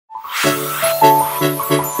What's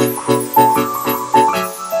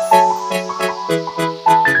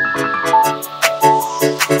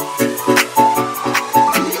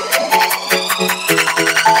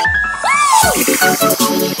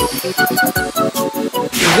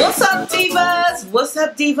up, divas? What's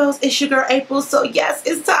up, divos? It's your girl April. So yes,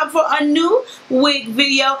 it's time for a new wig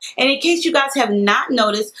video. And in case you guys have not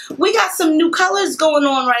noticed, we got some new colors going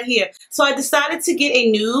on right here. So I decided to get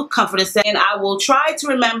a new comforter set, and I will try to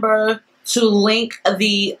remember to link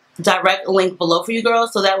the direct link below for you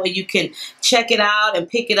girls, so that way you can check it out and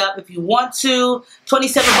pick it up if you want to.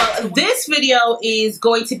 27 bucks. This video is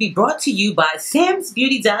going to be brought to you by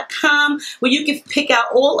SamsBeauty.com, where you can pick out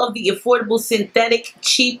all of the affordable synthetic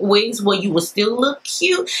cheap wigs where you will still look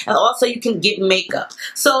cute, and also you can get makeup.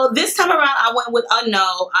 So this time around I went with I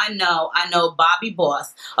know BOBBI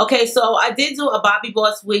Boss. Okay, so I did do a BOBBI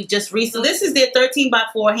Boss wig just recently. This is their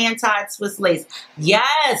 13x4 hand-tied Swiss lace.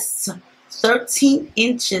 Yes, 13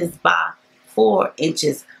 inches by 4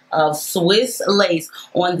 inches of Swiss lace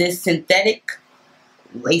on this synthetic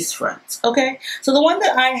lace front. Okay, so the one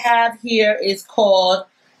that I have here is called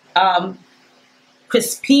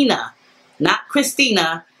Crispina, not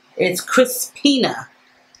Christina. It's Crispina,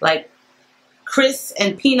 like Chris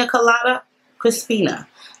and Pina Colada. Crispina.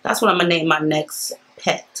 That's what I'm gonna name my next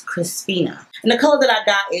pet, Crispina. And the color that I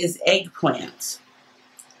got is eggplant.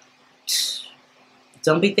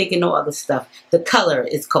 Don't be thinking no other stuff. The color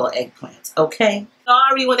is called eggplant, okay? I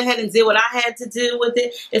already went ahead and did what I had to do with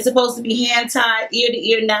it. It's supposed to be hand-tied,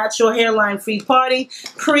 ear-to-ear, natural, hairline-free parting,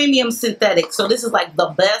 premium synthetic. So this is like the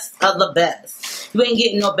best of the best. You ain't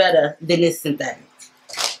getting no better than this synthetic.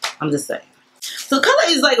 I'm just saying. So the color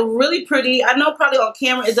is like really pretty. I know probably on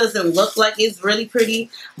camera it doesn't look like it's really pretty,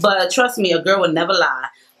 but trust me, a girl would never lie.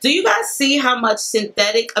 Do you guys see how much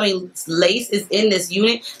lace is in this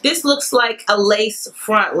unit? This looks like a lace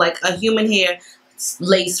front, like a human hair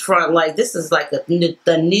lace front. Like this is like the new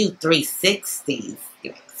 360s.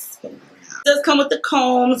 It does come with the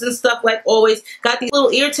combs and stuff like always. Got these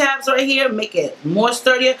little ear tabs right here, make it more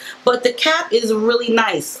sturdier. But the cap is really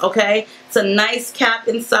nice, okay? It's a nice cap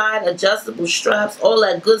inside, adjustable straps, all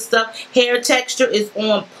that good stuff. Hair texture is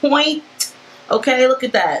on point. Okay, look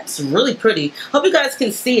at that. It's really pretty. Hope you guys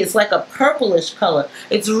can see. It's like a purplish color.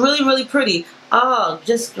 It's really, really pretty. Oh,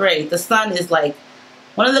 just great. The sun is like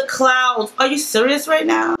one of the clouds. Are you serious right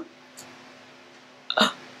now?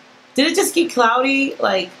 Did it just get cloudy?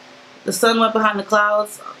 Like the sun went behind the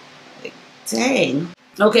clouds? Like, dang.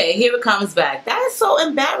 Okay, here it comes back. That is so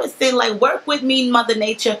embarrassing. Like, work with me, Mother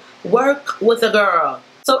Nature. Work with a girl.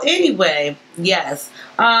 So anyway, yes.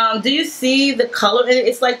 Do you see the color?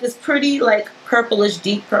 It's like this pretty, like purplish,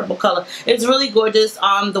 deep purple color. It's really gorgeous.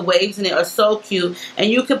 The waves in it are so cute,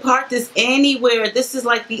 and you can part this anywhere. This is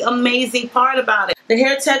like the amazing part about it. The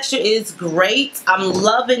hair texture is great. I'm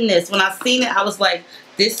loving this. When I seen it, I was like,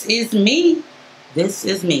 this is me. This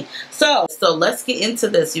is me. So let's get into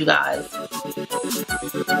this, you guys.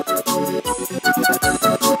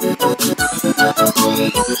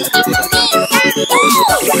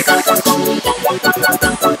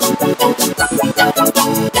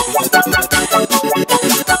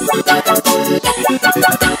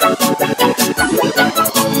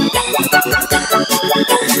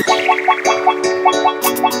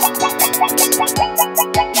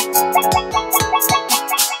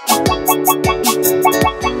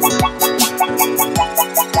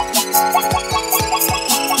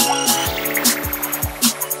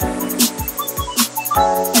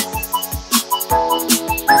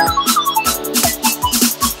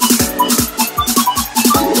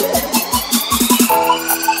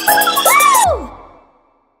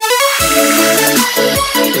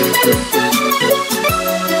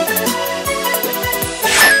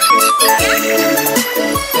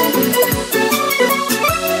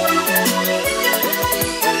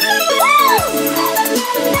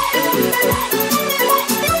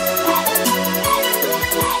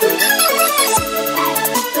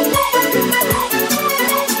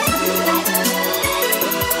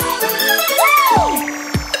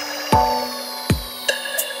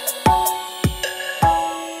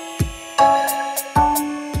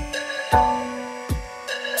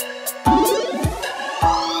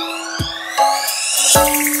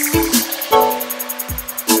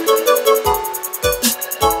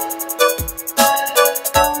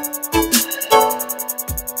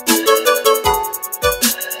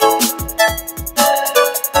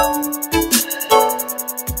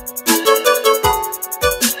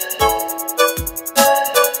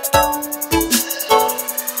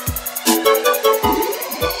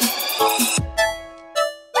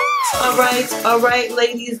 All right,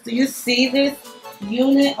 ladies, do you see this?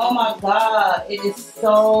 unit. Oh my god, it is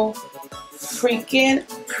so freaking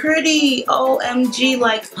pretty. OMG,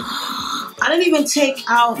 like I didn't even take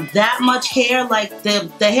out that much hair. Like the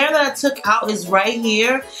hair that I took out is right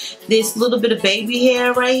here. This little bit of baby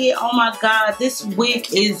hair right here. Oh my god, this wig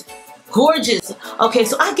is gorgeous. Okay,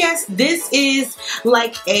 so I guess this is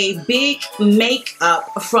like a big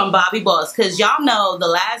makeup from Bobbi Boss, because y'all know the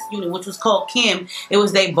last unit, which was called Kim, it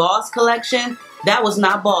was their Boss collection. That was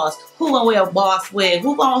not Boss. Who gonna wear a Boss wig?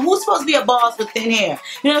 Who's supposed to be a Boss with thin hair?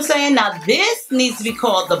 You know what I'm saying? Now this needs to be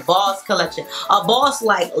called the Boss collection. A Boss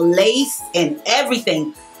like lace and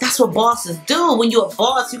everything. That's what bosses do. When you're a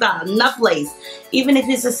boss, you got enough lace. Even if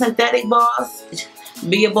it's a synthetic boss,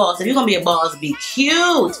 be a boss. If you're gonna be a boss, be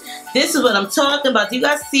cute. This is what I'm talking about. Do you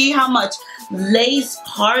guys see how much lace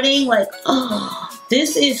parting? Like, oh,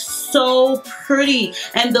 this is so pretty.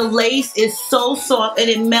 And the lace is so soft and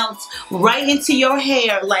it melts right into your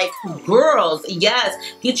hair. Like, girls, yes,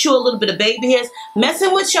 get you a little bit of baby hairs.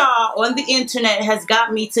 Messing with y'all on the internet has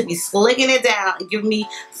got me to be slicking it down and giving me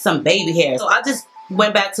some baby hairs. So I just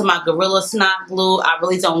went back to my Gorilla Snot glue. I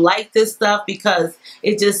really don't like this stuff because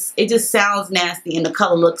it just sounds nasty and the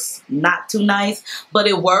color looks not too nice, but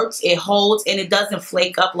it works, it holds, and it doesn't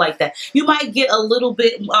flake up like that. You might get a little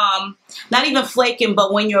bit, not even flaking,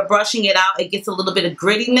 but when you're brushing it out, it gets a little bit of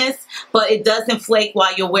grittiness, but it doesn't flake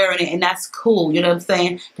while you're wearing it, and that's cool, you know what I'm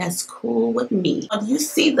saying? That's cool with me. Do you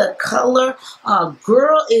see the color?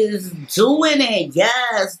 Girl is doing it,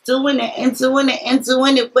 yes, doing it and doing it and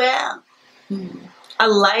doing it well. I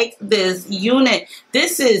like this unit.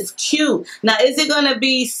 This is cute. Now, is it going to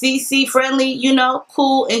be CC friendly, you know,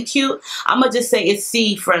 cool and cute? I'm going to just say it's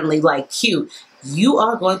C friendly, like cute. You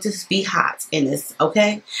are going to be hot in this,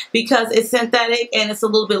 okay? Because it's synthetic and it's a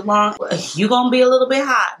little bit long. You're going to be a little bit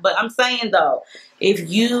hot. But I'm saying, though, if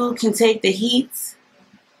you can take the heat,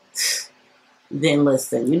 then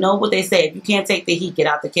listen. You know what they say, if you can't take the heat, get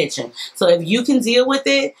out the kitchen. So if you can deal with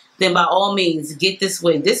it, then by all means, get this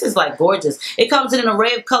wig. This is like gorgeous. It comes in an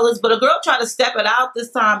array of colors, but a girl tried to step it out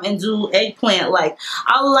this time and do eggplant. Like,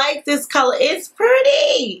 I like this color. It's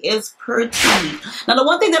pretty. It's pretty. Now, the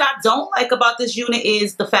one thing that I don't like about this unit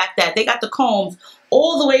is the fact that they got the combs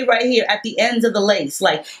all the way right here at the ends of the lace.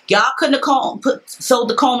 Like, y'all couldn't have sewed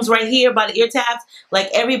the combs right here by the ear tabs. Like,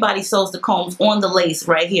 everybody sews the combs on the lace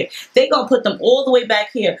right here. They gonna put them all the way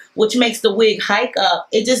back here, which makes the wig hike up.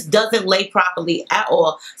 It just doesn't lay properly at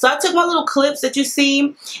all. So I took my little clips that you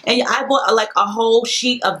see, and I bought like a whole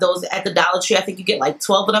sheet of those at the Dollar Tree. I think you get like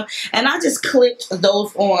 12 of them, and I just clipped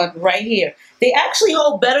those on right here. They actually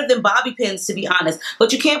hold better than bobby pins, to be honest,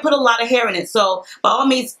 but you can't put a lot of hair in it. So by all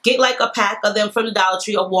means, get like a pack of them from the Dollar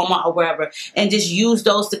Tree or Walmart or wherever, and just use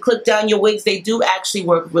those to clip down your wigs. They do actually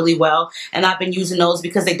work really well, and I've been using those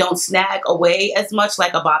because they don't snag away as much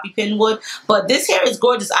like a bobby pin would. But this hair is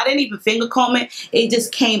gorgeous. I didn't even finger comb it. It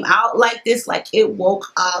just came out like this, like it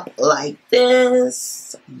woke up like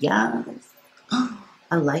this. Yes.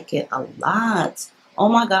 I like it a lot. Oh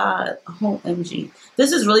my god. OMG.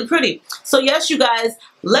 This is really pretty. So yes, you guys,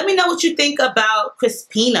 let me know what you think about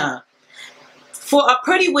Crispina. For a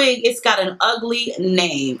pretty wig, it's got an ugly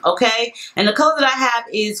name, okay? And the color that I have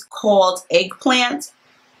is called Eggplant.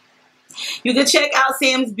 You can check out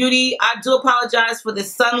Sam's Beauty. I do apologize for the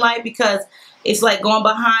sunlight because it's like going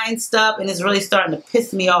behind stuff and it's really starting to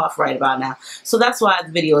piss me off right about now. So that's why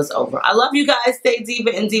the video is over. I love you guys. Stay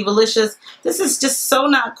diva and divalicious. This is just so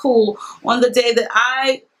not cool on the day that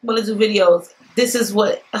I want to do videos. This is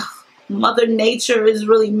what Mother Nature is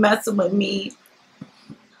really messing with me.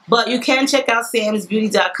 But you can check out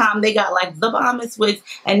SamsBeauty.com. They got like the bombest wigs,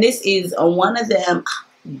 and this is one of them.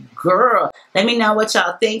 Girl, let me know what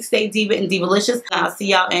y'all think. Stay diva and divalicious. I'll see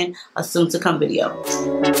y'all in a soon to come video.